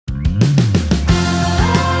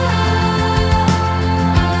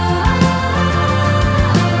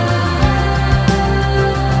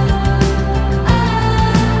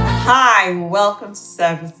welcome to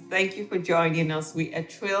service. Thank you for joining us. We are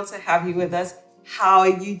thrilled to have you with us. How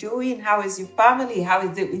are you doing? How is your family? How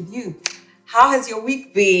is it with you? How has your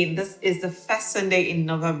week been? This is the first Sunday in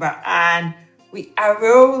November and we are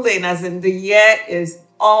rolling as in the year is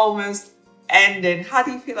almost ending. How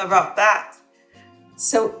do you feel about that?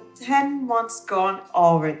 So 10 months gone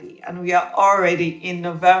already and we are already in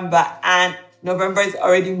November and November is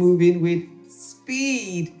already moving with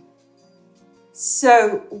speed.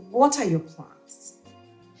 So what are your plans?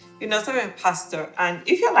 I'm a pastor, and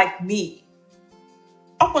if you're like me,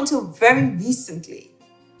 up until very recently,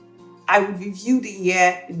 I would review the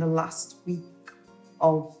year in the last week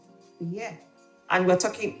of the year. And we're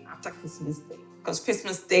talking after Christmas Day, because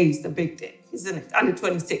Christmas Day is the big day, isn't it? And the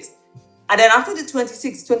 26th. And then after the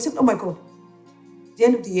 26th, 27th, oh my God, the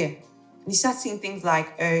end of the year. And you start seeing things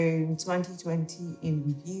like 2020 in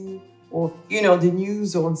review, or, the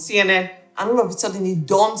news on CNN. And all of a sudden, it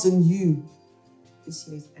dawns on you. This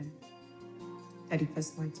year's end.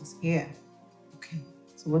 31st night is here. Okay,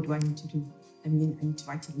 so what do I need to do? I need to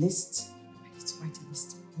write a list. I need to write a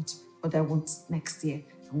list of what I want next year.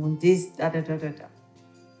 I want this, da-da-da-da-da.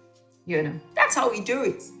 That's how we do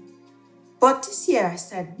it. But this year, I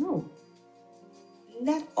said, no.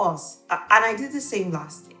 Let us, and I did the same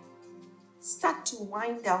last year, start to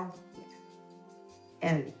wind down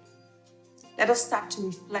early. Let us start to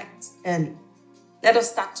reflect early. Let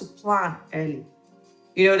us start to plan early.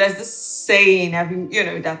 There's this saying,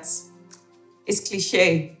 it's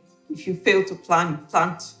cliche. If you fail to plan, you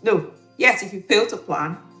plan to... No, yes, if you fail to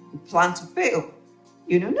plan, you plan to fail.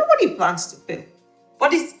 Nobody plans to fail.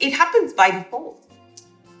 But it happens by default.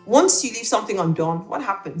 Once you leave something undone, what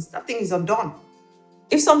happens? That thing is undone.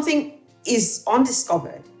 If something is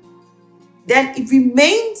undiscovered, then it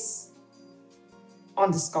remains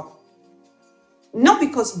undiscovered. Not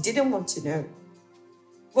because you didn't want to know,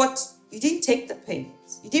 but you didn't take the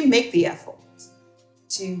pains, you didn't make the effort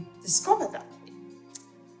to discover that thing.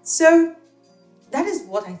 So that is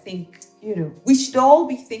what I think, we should all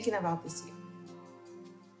be thinking about this year.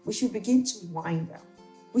 We should begin to wind down.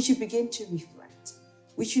 We should begin to reflect.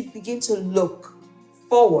 We should begin to look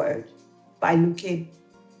forward by looking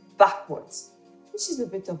backwards, which is a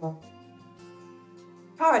bit of a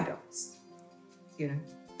paradox,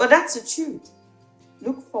 But that's the truth.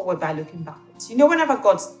 Look forward by looking backwards. Whenever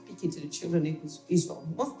God's speaking to the children of Israel,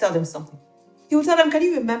 He wants to tell them something. He will tell them, can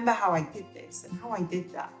you remember how I did this and how I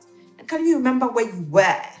did that? And can you remember where you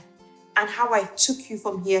were and how I took you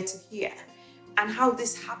from here to here? And how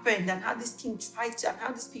this happened and how this team tried to, and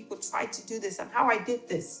how these people tried to do this and how I did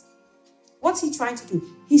this. What's He trying to do?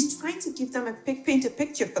 He's trying to give them paint a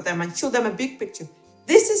picture for them and show them a big picture.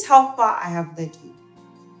 This is how far I have led you.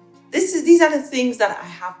 These are the things that I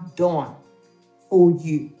have done for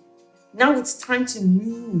you. Now it's time to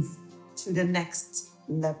move to the next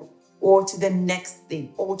level or to the next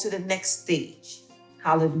thing or to the next stage.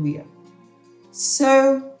 Hallelujah.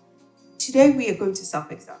 So today we are going to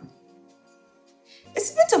self-examine.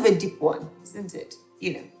 It's a bit of a deep one, isn't it?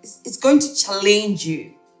 It's going to challenge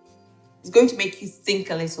you. It's going to make you think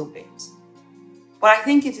a little bit. But I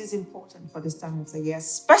think it is important for this time of the year,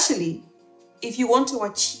 especially if you want to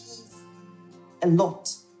achieve a lot.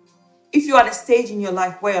 If you're at a stage in your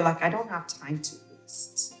life where you're like, I don't have time to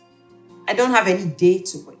waste. I don't have any day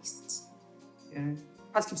to waste.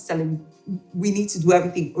 God keeps telling me, we need to do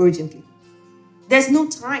everything urgently. There's no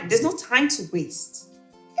time. There's no time to waste.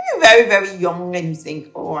 If you're very, very young and you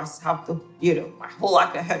think, oh, I have my whole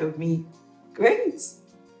life ahead of me, great.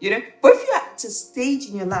 But if you're at a stage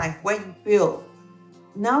in your life where you feel,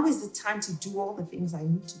 now is the time to do all the things I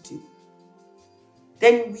need to do,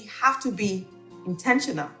 then we have to be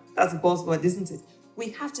intentional. That's the buzzword, isn't it? We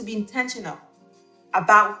have to be intentional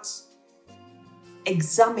about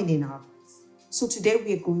examining our lives. So today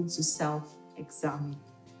we are going to self-examine.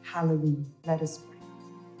 Hallelujah. Let us pray.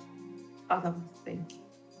 Father, we thank you.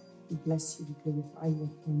 We bless you. We glorify your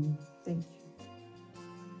name. Thank you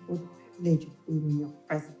for the privilege of being in your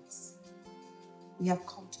presence. We have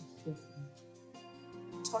come to hear from you.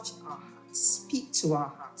 Touch our hearts. Speak to our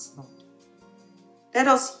hearts, Lord. Let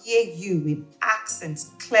us hear you in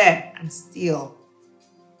accents clear and still.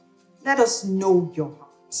 Let us know your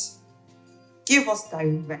heart. Give us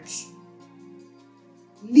direction.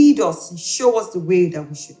 Lead us and show us the way that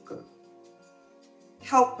we should go.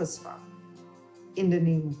 Help us, Father, in the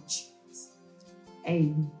name of Jesus.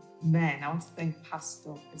 Amen. I want to thank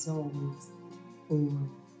Pastor, as always, for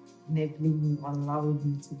enabling me or allowing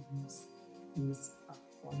me to use this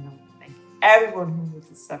platform. Thank everyone who makes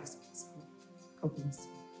the service possible. God bless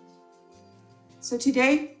you. So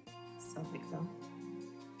today, self-exam.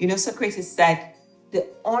 Socrates said, the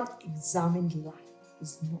unexamined life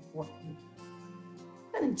is not worth living.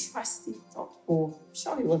 An interesting thought, or I'm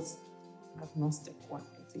sure he was agnostic one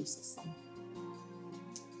atheist or something.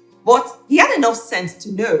 But he had enough sense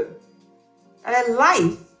to know that a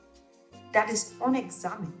life that is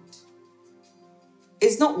unexamined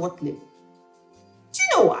is not worth living. Do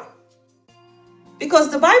you know why?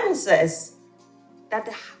 Because the Bible says that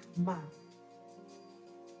the heart of man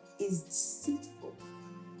is deceitful,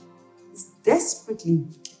 is desperately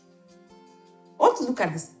wicked. I want to look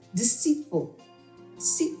at this. Deceitful.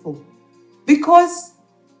 Because,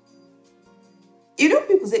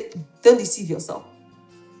 people say, don't deceive yourself.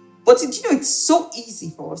 But did you know it's so easy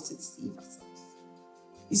for us to deceive ourselves?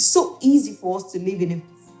 It's so easy for us to live in a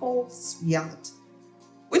false reality.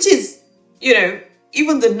 Which is,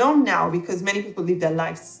 even the norm now, because many people live their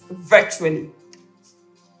lives virtually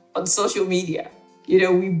on social media.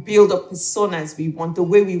 We build up personas we want, the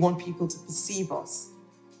way we want people to perceive us,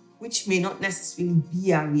 which may not necessarily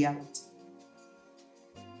be our reality.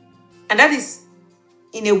 And that is,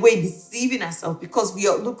 in a way, deceiving ourselves because we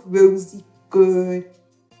look rosy, good,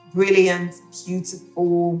 brilliant,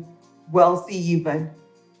 beautiful, wealthy even,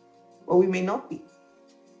 but we may not be.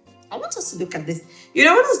 I want us to look at this. When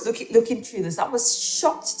I was looking through this, I was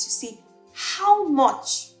shocked to see how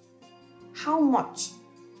much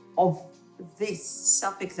of this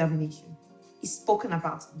self-examination is spoken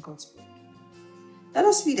about in God's word. Let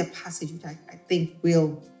us read a passage which I think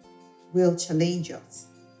will challenge us.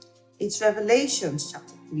 It's Revelation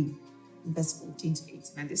chapter 3, verse 14 to 18.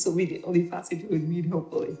 And this will be the only passage we'll read,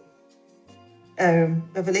 hopefully.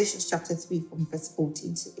 Revelation chapter 3 from verse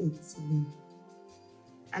 14 to 18.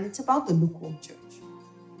 And it's about the lukewarm church.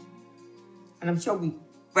 And I'm sure we've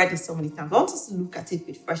read this so many times. I want us to look at it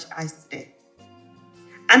with fresh eyes today.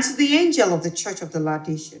 And to the angel of the church of the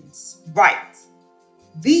Laodiceans, write,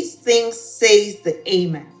 these things says the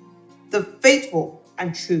Amen, the faithful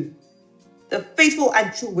and true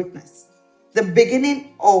witness, the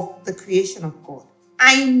beginning of the creation of God.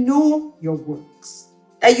 I know your works,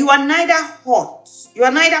 that you are neither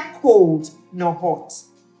cold nor hot.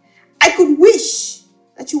 I could wish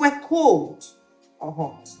that you were cold or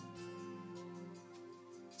hot.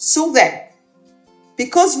 So then,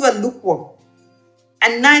 because you are lukewarm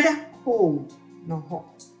and neither cold nor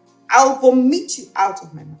hot, I'll vomit you out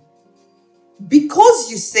of my mouth.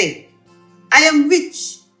 Because you say, I am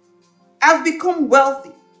rich, I've become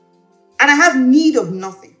wealthy, and I have need of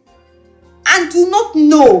nothing, and do not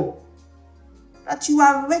know that you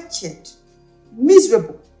are wretched,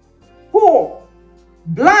 miserable, poor,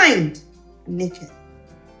 blind, and naked.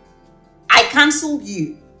 I counsel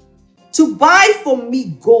you to buy from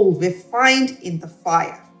me gold refined in the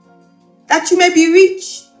fire, that you may be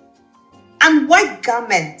rich, and white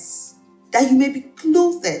garments, that you may be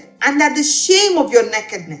clothed, and that the shame of your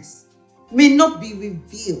nakedness may not be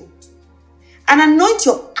revealed. And anoint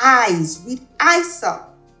your eyes with eye salve,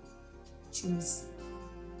 that you may see.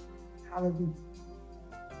 Hallelujah.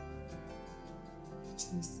 That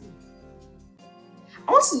you may see.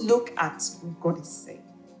 I want to look at what God is saying.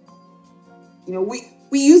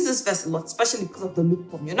 We use this verse a lot, especially because of the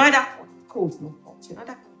lukewarm. You're neither cold nor hot. You're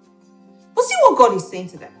neither cold. But see what God is saying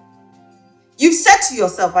to them. You've said to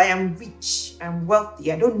yourself, I am rich, I am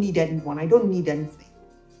wealthy, I don't need anyone, I don't need anything.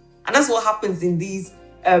 And that's what happens in these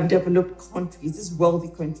developed countries, these wealthy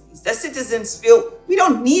countries. The citizens feel, we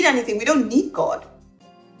don't need anything, we don't need God.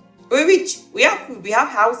 We're rich, we have food, we have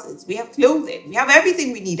houses, we have clothing, we have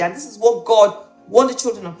everything we need. And this is what God wants the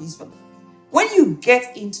children of Israel. When you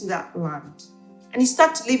get into that land and you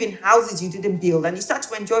start to live in houses you didn't build and you start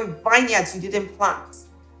to enjoy vineyards you didn't plant,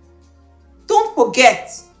 don't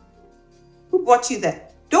forget who brought you there.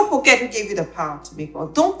 Don't forget who gave you the power to make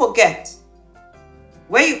wealth. Don't forget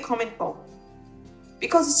where you're coming from.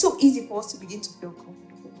 Because it's so easy for us to begin to feel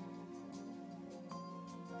comfortable.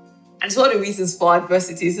 And it's one of the reasons for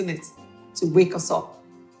adversity, isn't it? To wake us up.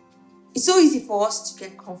 It's so easy for us to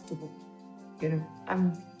get comfortable.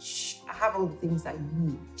 I'm rich. I have all the things I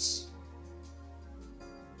need.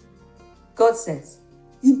 God says,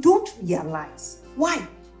 you don't realize. Why?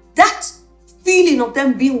 That feeling of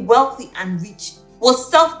them being wealthy and rich was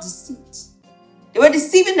self-deceit. They were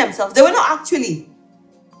deceiving themselves. They were not actually.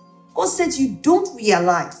 God said, you don't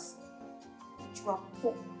realize that you are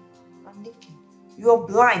poor, you are naked, you are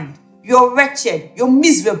blind, you are wretched, you're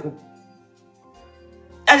miserable.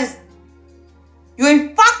 That is, you're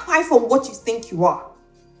a far cry from what you think you are.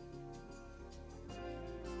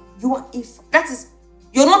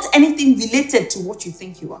 You're not anything related to what you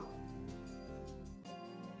think you are.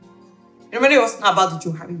 Remember, it wasn't about the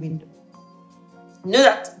Johari window. You know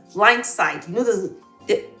that blind side.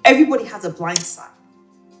 Everybody has a blind side.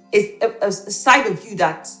 It's a side of you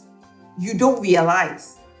that you don't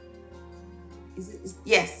realize.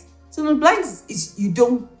 Yes. So the blind is you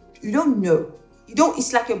don't know.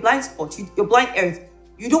 It's like your blind spot, your blind area.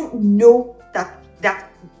 You don't know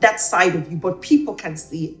that side of you, but people can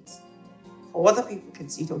see it. Or other people can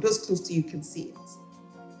see it, or those close to you can see it.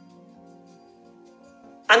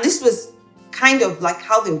 And this was kind of like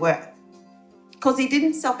how they were. Because they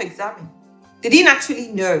didn't self-examine. They didn't actually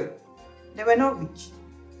know they were not rich,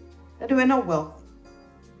 that they were not wealthy,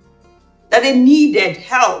 that they needed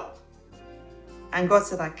help. And God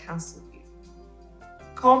said, I cancel you.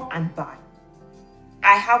 Come and buy.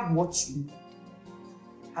 I have what you need.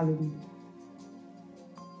 Hallelujah.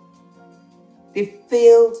 They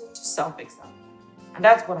failed to self-examine. And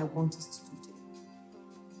that's what I want us to do today.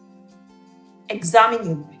 Examine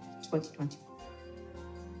your life, 2021.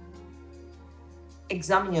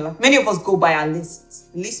 Examine your life. Many of us go by our lists.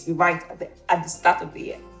 The list we write at the start of the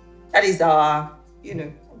year. That is our,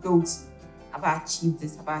 goals. Have I achieved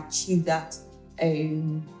this? Have I achieved that?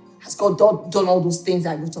 Has God done all those things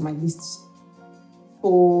I wrote on my list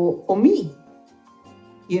for me?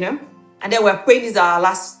 And then we're praying this our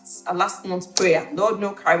last month's prayer. Lord,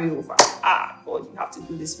 no carry over. God, you have to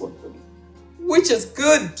do this one for me. Which is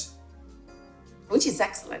good. Which is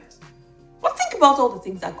excellent. But think about all the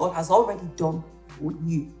things that God has already done for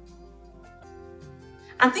you.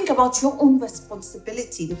 And think about your own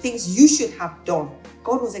responsibility, the things you should have done.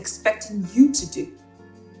 God was expecting you to do.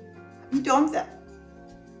 Have you done that?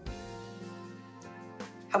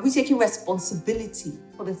 Have we taken responsibility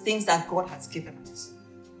for the things that God has given us?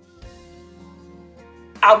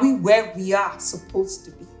 Are we where we are supposed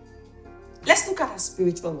to be? Let's look at our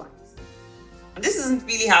spiritual lives. And this isn't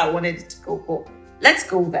really how I wanted it to go, but let's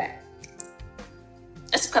go there.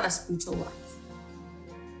 Let's look at our spiritual lives.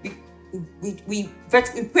 We pray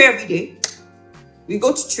every day. We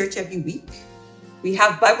go to church every week. We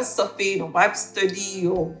have Bible stuffing or Bible study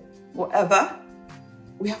or whatever.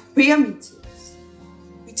 We have prayer meetings.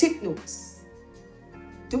 We take notes.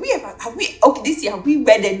 This year, have we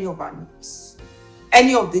read any of our notes?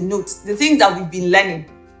 Any of the notes, the things that we've been learning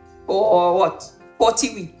for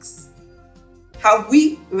 40 weeks? Have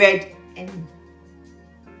we read any?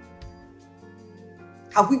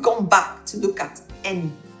 Have we gone back to look at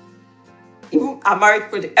any? Even our marriage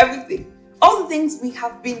project, everything. All the things we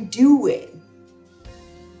have been doing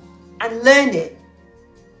and learning.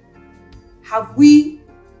 Have we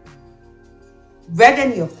read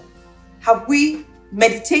any of them? Have we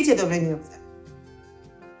meditated on any of them?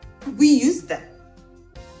 Have we used them?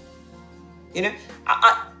 And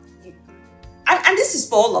this is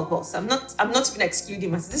for all of us. I'm not even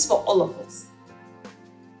excluding myself. This is for all of us.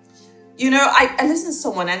 I listened to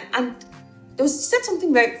someone and he said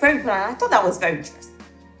something very, very important. I thought that was very interesting.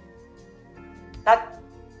 That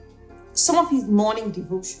some of his morning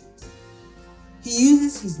devotions, he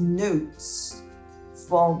uses his notes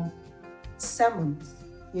from sermons,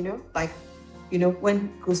 when he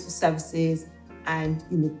goes for services and,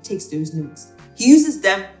 takes those notes. He uses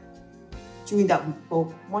them during that week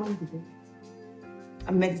for morning devotion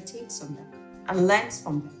and meditates on them and learns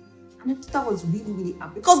from them. And I thought that was really, really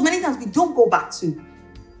up, because many times we don't go back to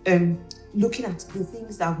looking at the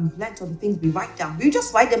things that we've learned or the things we write down. We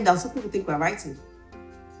just write them down. Some people think we're writing,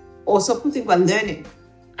 or some people think we're learning,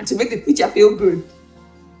 and to make the preacher feel good.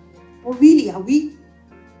 But really, are we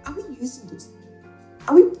using those?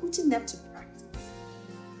 Are we putting them to practice?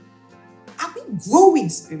 Are we growing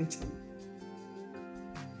spiritually?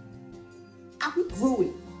 Are we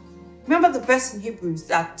growing? Remember the verse in Hebrews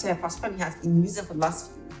that Pastor Fanny has been using for the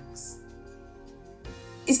last few weeks.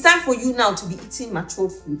 It's time for you now to be eating mature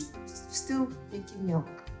food. Still drinking milk.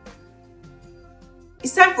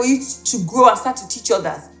 It's time for you to grow and start to teach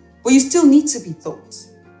others, but you still need to be taught.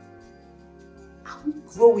 Are we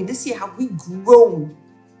growing? This year, have we grown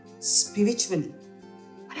spiritually?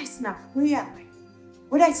 Whether it's in our prayer life,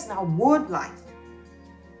 whether it's in our word life,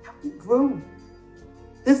 have we grown?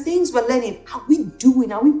 The things we're learning, are we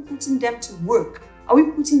doing? Are we putting them to work? Are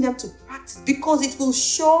we putting them to practice? Because it will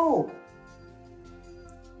show.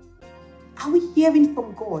 Are we hearing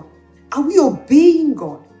from God? Are we obeying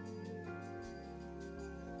God?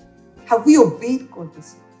 Have we obeyed God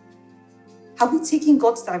this year? Have we taken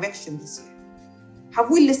God's direction this year? Have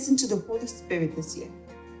we listened to the Holy Spirit this year?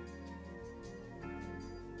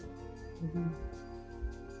 Hallelujah.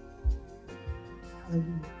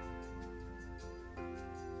 Hallelujah.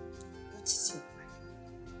 What is your life?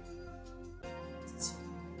 What is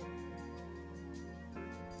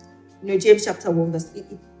your life? James chapter 1 verse 8.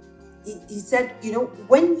 He said,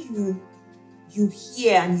 when you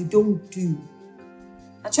hear and you don't do,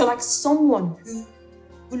 that you're like someone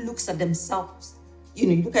who who looks at themselves.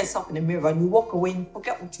 You look at yourself in the mirror and you walk away and you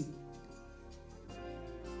forget what you do.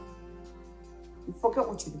 You forget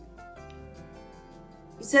what you do.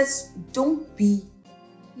 He says, don't be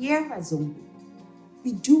hearers only.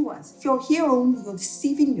 Be doers. If you're here only, you're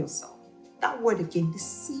deceiving yourself. That word again,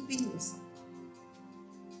 deceiving yourself.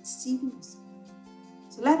 Deceiving yourself.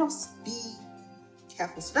 So let us be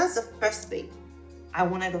careful. So that's the first thing I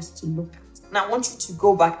wanted us to look at. And I want you to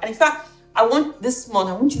go back. And in fact, I want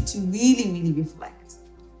you to really, really reflect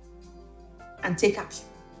and take action.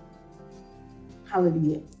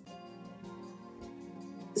 Hallelujah.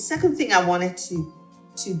 The second thing I wanted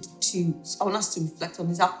I want us to reflect on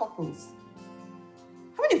is our purpose.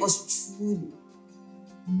 How many of us truly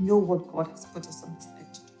know what God has put us on this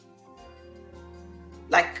earth to do?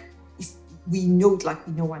 Like, if we know it like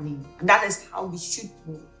we know our name. And that is how we should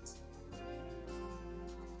know it.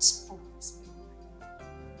 It's purpose.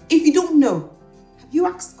 If you don't know, have you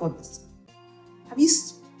asked God this? Have you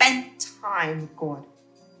spent time with God?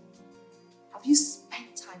 Have you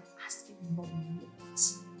spent time asking Lord, what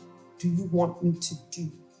do you want me to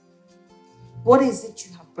do? What is it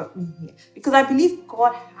you have brought me here? Because I believe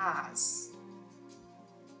God has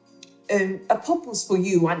a purpose for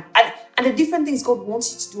you and the different things God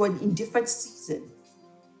wants you to do in different seasons.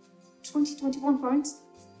 2021, for instance.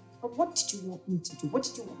 But what did you want me to do? What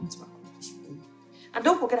did you want me to accomplish for you? And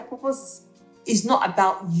don't forget that purpose is not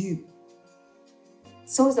about you.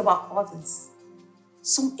 It's always about others.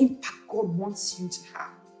 Some impact God wants you to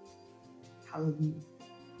have. Hallelujah.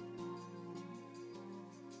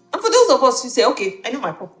 And for those of us who say, okay, I know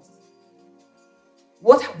my purpose.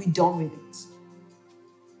 What have we done with it?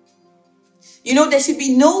 There should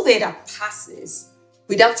be no day that passes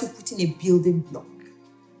without you putting a building block,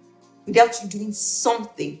 without you doing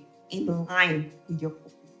something in line with your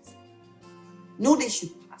purpose. No day should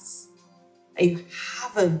pass and you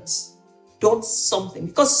haven't done something.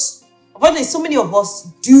 Because so many of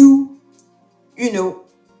us do,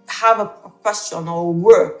 have a profession or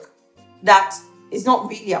work that is not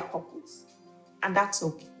really our purpose. And that's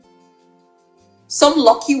okay. Some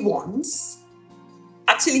lucky ones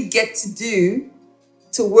actually get to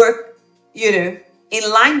work,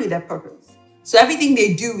 in line with their purpose. So everything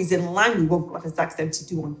they do is in line with what God has asked them to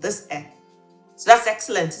do on this earth. So that's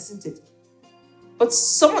excellent, isn't it? But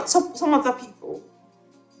some other people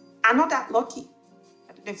are not that lucky.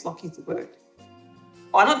 I don't know if lucky is the word.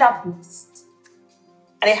 Or not that blessed.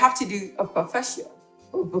 And they have to do a profession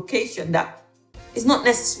or vocation that is not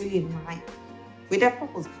necessarily in line with their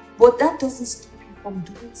purpose. But that doesn't stop you from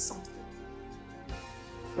doing something.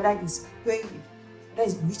 Whether it's praying, whether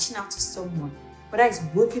it's reaching out to someone, whether it's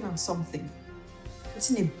working on something,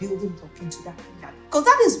 putting a building block into that thing. Because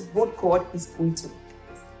that is what God is going to look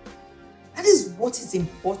at. That is what is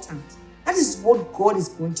important. That is what God is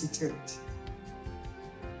going to judge.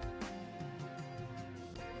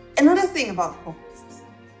 Another thing about purpose is,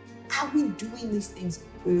 are we doing these things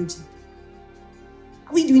urgently?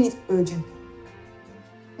 Are we doing it urgently?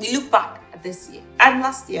 We look back at this year and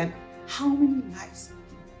last year, how many lives have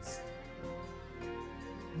we lost?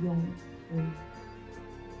 Young, old.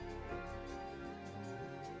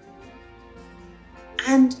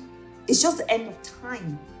 And it's just the end of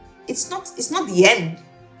time. It's not the end.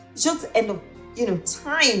 It's just the end of,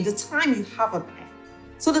 time, the time you have on earth.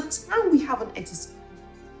 So the time we have on earth is,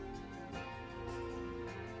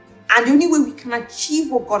 and the only way we can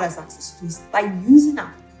achieve what God has asked us to do is by using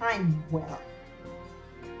our time well.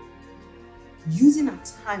 Using our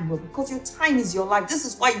time well, because your time is your life. This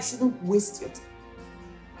is why you shouldn't waste your time.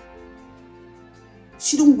 You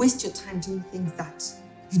shouldn't waste your time doing things that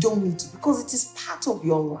you don't need to, because it is part of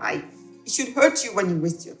your life. It should hurt you when you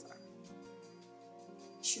waste your time.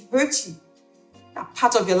 It should hurt you that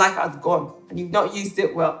part of your life has gone and you've not used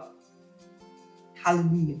it well.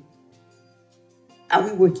 Hallelujah. Are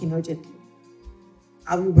we working urgently?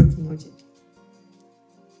 Are we working urgently?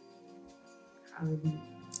 Hallelujah.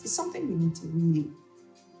 It's something we need to really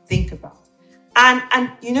think about.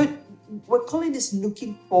 And we're calling this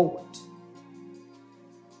looking forward.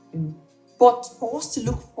 But for us to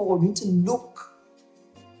look forward, we need to look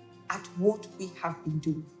at what we have been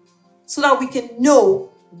doing so that we can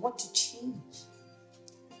know what to change.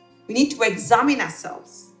 We need to examine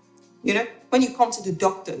ourselves. When you come to the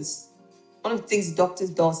doctors, one of the things the doctor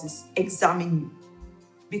does is examine you.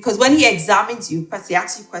 Because when he examines you, first he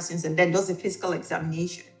asks you questions and then does a physical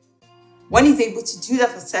examination. When he's able to do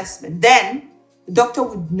that assessment, then the doctor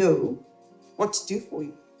would know what to do for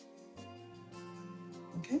you.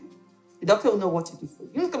 Okay? The doctor will know what to do for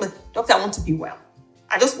you. You're not going to, doctor, I want to be well.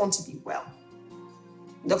 I just want to be well.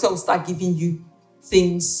 The doctor will start giving you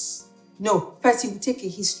things, No, first he will take a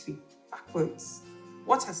history backwards.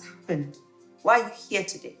 What has happened? Why are you here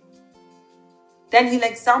today? Then he'll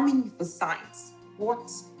examine you for signs.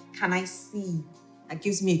 What can I see that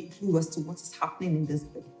gives me a clue as to what is happening in this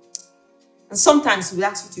body? And sometimes he will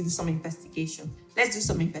ask you to do some investigation. Let's do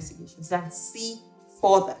some investigations and see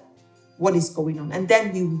further what is going on. And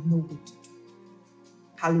then we will know what to do.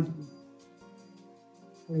 Hallelujah.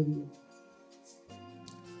 Hallelujah.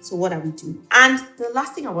 So what are we doing? And the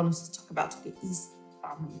last thing I want us to talk about today is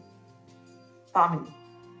family. Family.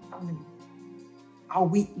 Are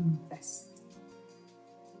we invested?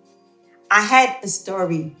 I heard a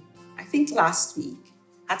story, I think last week.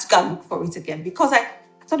 I had to go and look for it again because I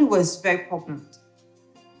thought it was very poignant.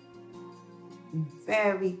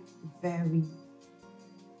 Very, very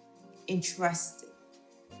interesting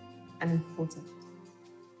and important.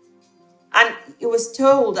 And it was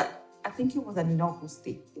told that, I think it was an inaugural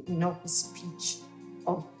speech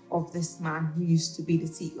of this man who used to be the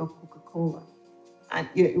CEO of Coca-Cola. And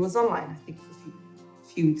it was online, I think, a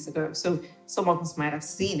few weeks ago. So some of us might have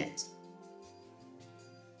seen it.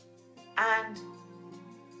 And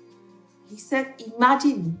he said,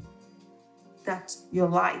 imagine that your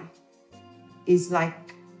life is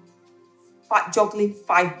like juggling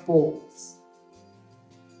 5 balls.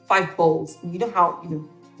 5 balls. And you know how,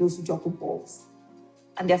 those who juggle balls.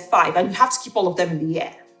 And there are 5. And you have to keep all of them in the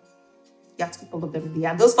air. You have to keep all of them in the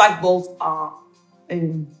air. And those 5 balls are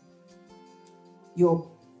your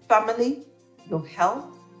family, your health,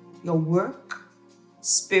 your work,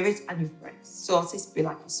 spirit, and your friends. So I'll say spirit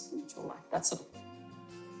like your spiritual life. That's sort of.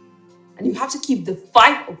 And you have to keep the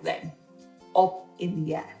 5 of them up in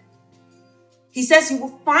the air. He says you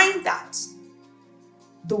will find that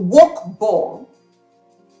the work ball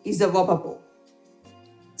is a rubber ball.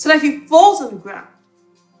 So that if it falls on the ground,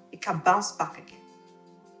 it can bounce back again.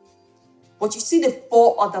 But you see the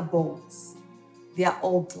 4 other balls, they are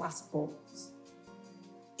all glass balls.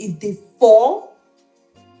 If they fall,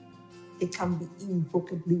 they can be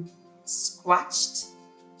irrevocably scratched,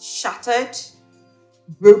 shattered,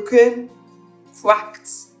 broken, cracked.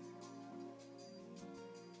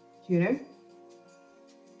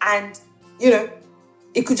 And,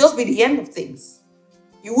 it could just be the end of things.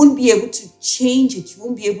 You wouldn't be able to change it. You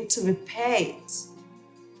won't be able to repair it.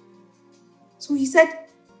 So he said,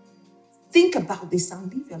 think about this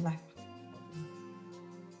and live your life.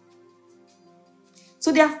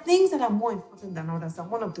 So there are things that are more important than others, and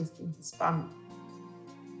one of those things is family.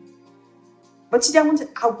 But today I want to,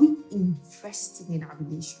 are we investing in our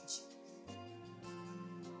relationship?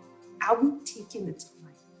 Are we taking the time?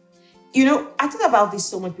 I thought about this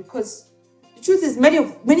so much because the truth is many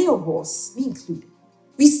of us, me included,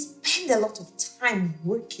 we spend a lot of time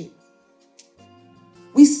working.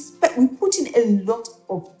 We put in a lot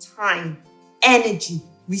of time, energy,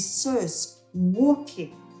 resource,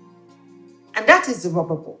 working. And that is the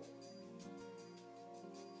rubber ball.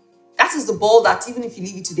 That is the ball that even if you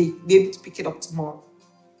leave it today, you'll be able to pick it up tomorrow.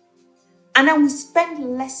 And then we spend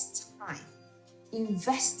less time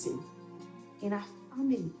investing in our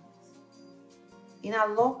families, in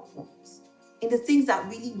our loved ones, in the things that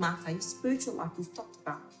really matter, your spiritual life, we've talked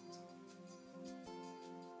about.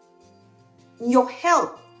 In your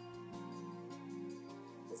health,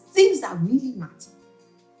 the things that really matter.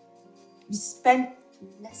 We spend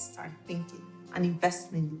less time thinking and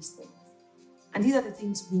investing in these things. And these are the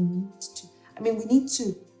things we need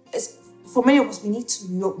to, for many of us, we need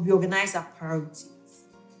to reorganize our priorities.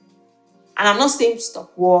 And I'm not saying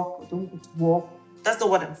stop work or don't go to work. That's not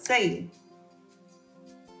what I'm saying.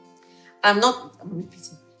 I'm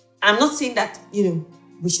repeating. I'm not saying that,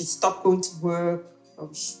 we should stop going to work or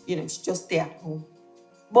we should just stay at home.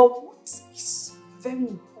 But what is very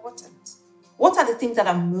important? What are the things that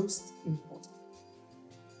are most important?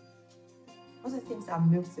 What are the things that are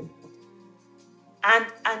most important? And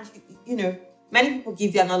many people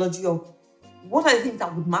give the analogy of what are the things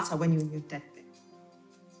that would matter when you're in your deathbed?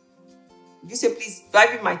 You say, please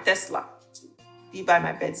drive in my Tesla to be by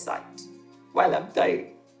my bedside while I'm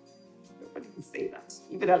dying. Nobody can say that.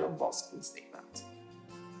 Even Elon Musk can say that.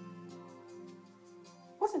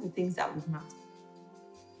 What are the things that would matter?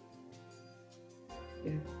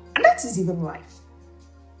 Yeah. And that is even life.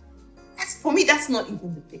 For me, that's not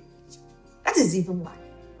even the big picture. That is even life.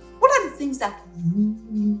 What are the things that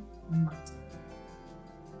really matter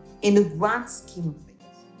in the grand scheme of things?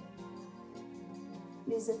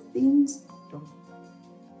 It is the things I've done.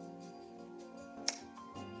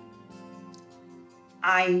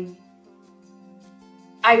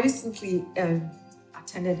 I recently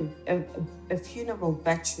attended a funeral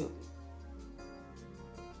virtually,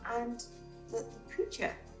 and the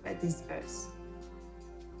preacher read this verse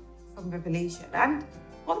from Revelation. And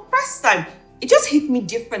for the first time, it just hit me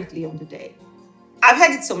differently on the day. I've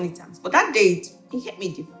heard it so many times, but that day it hit me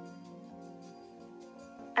differently.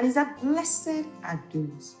 And it's that blessed are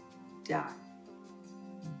those who die.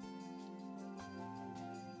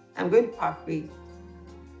 I'm going to paraphrase.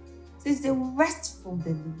 It says they rest from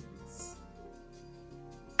their labors,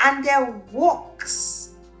 and their works.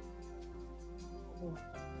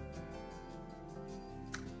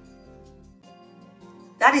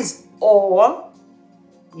 That is all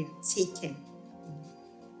you're taken.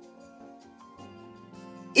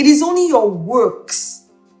 It is only your works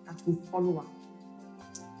that will follow up.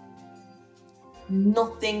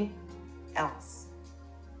 Nothing else.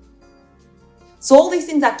 So all these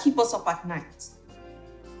things that keep us up at night.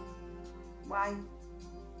 Why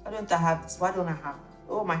don't I have this? Why don't I have that?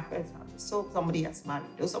 Oh, my friends have this. So somebody has married.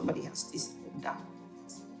 Oh, somebody has this and that.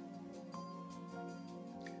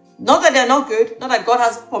 Not that they're not good. Not that God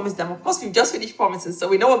hasn't promised them. Of course, we've just finished promises, so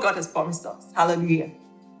we know what God has promised us. Hallelujah.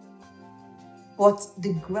 But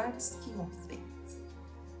the grand scheme of things,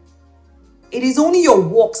 it is only your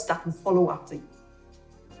works that will follow after you.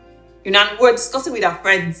 You know, and we were discussing with our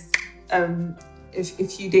friends a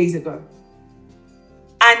few days ago.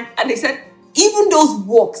 And they said, even those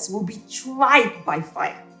works will be tried by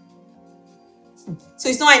fire. So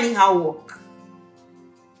it's not anyhow work.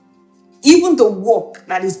 Even the work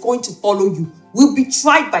that is going to follow you will be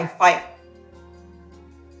tried by fire.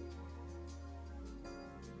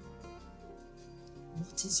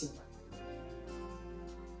 What is your work?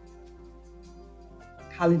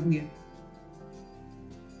 Hallelujah.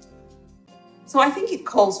 So I think it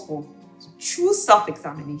calls for true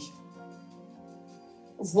self-examination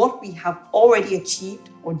of what we have already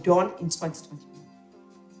achieved or done in 2021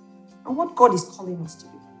 and what God is calling us to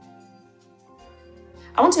do.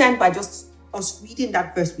 I want to end by just us reading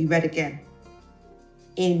that verse we read again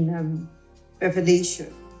in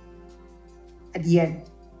Revelation at the end.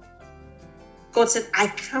 God said, I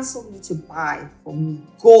counsel you to buy for me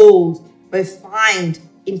gold refined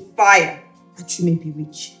in fire, that you may be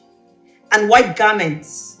rich, and white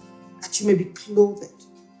garments, that you may be clothed,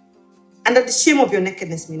 and that the shame of your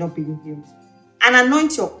nakedness may not be revealed. And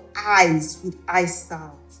anoint your eyes with eye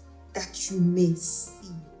salve, that you may see.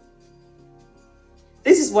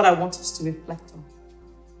 This is what I want us to reflect on.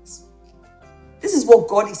 This is what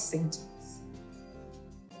God is saying to us.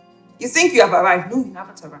 You think you have arrived. No, you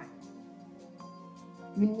haven't arrived.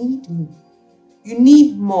 You need more. You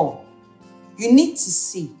need more. You need to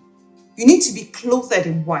see. You need to be clothed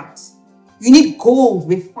in white. You need gold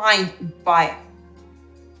refined in fire.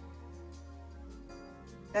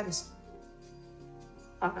 That is.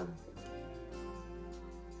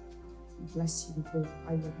 Bless you, Lord.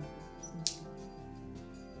 I love you.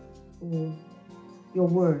 For your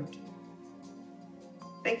word.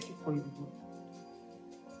 Thank you for your word.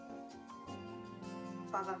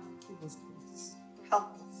 Father, give us grace.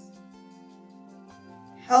 Help us.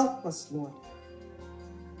 Help us, Lord.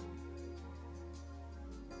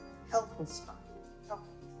 Help us, Father. Help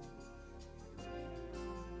us.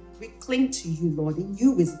 We cling to you, Lord. In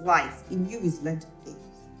you is life. In you is length of days.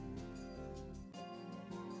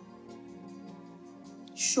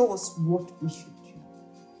 Show us what we should do.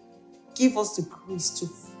 Give us the grace to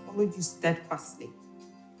follow you steadfastly.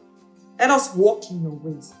 Let us walk in your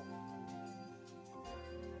ways.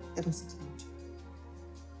 Let us cling to you.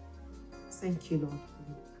 Thank you, Lord, for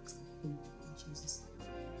your excellent name in Jesus' name.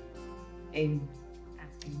 Amen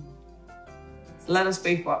and amen. So let us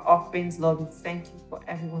pray for our offerings. Lord, we thank you for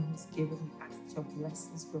everyone who's given. We ask that your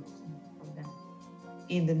blessings will come from them.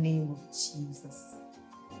 In the name of Jesus.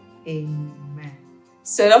 Amen.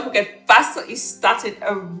 So don't forget, Pastor is starting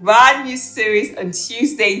a brand new series on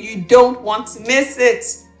Tuesday. You don't want to miss it.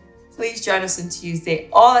 Please join us on Tuesday.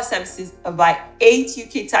 All our services are by 8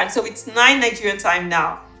 UK time. So it's 9 Nigerian time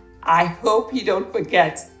now. I hope you don't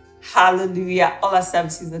forget. Hallelujah. All our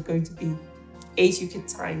services are going to be 8 UK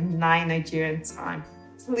time, 9 Nigerian time.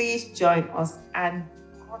 Please join us and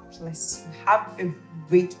God bless you. Have a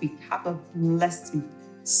great week. Have a blessed week.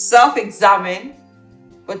 Self-examine,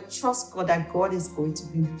 but trust God that God is going to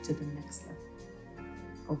bring you to the next level.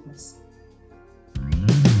 God bless you.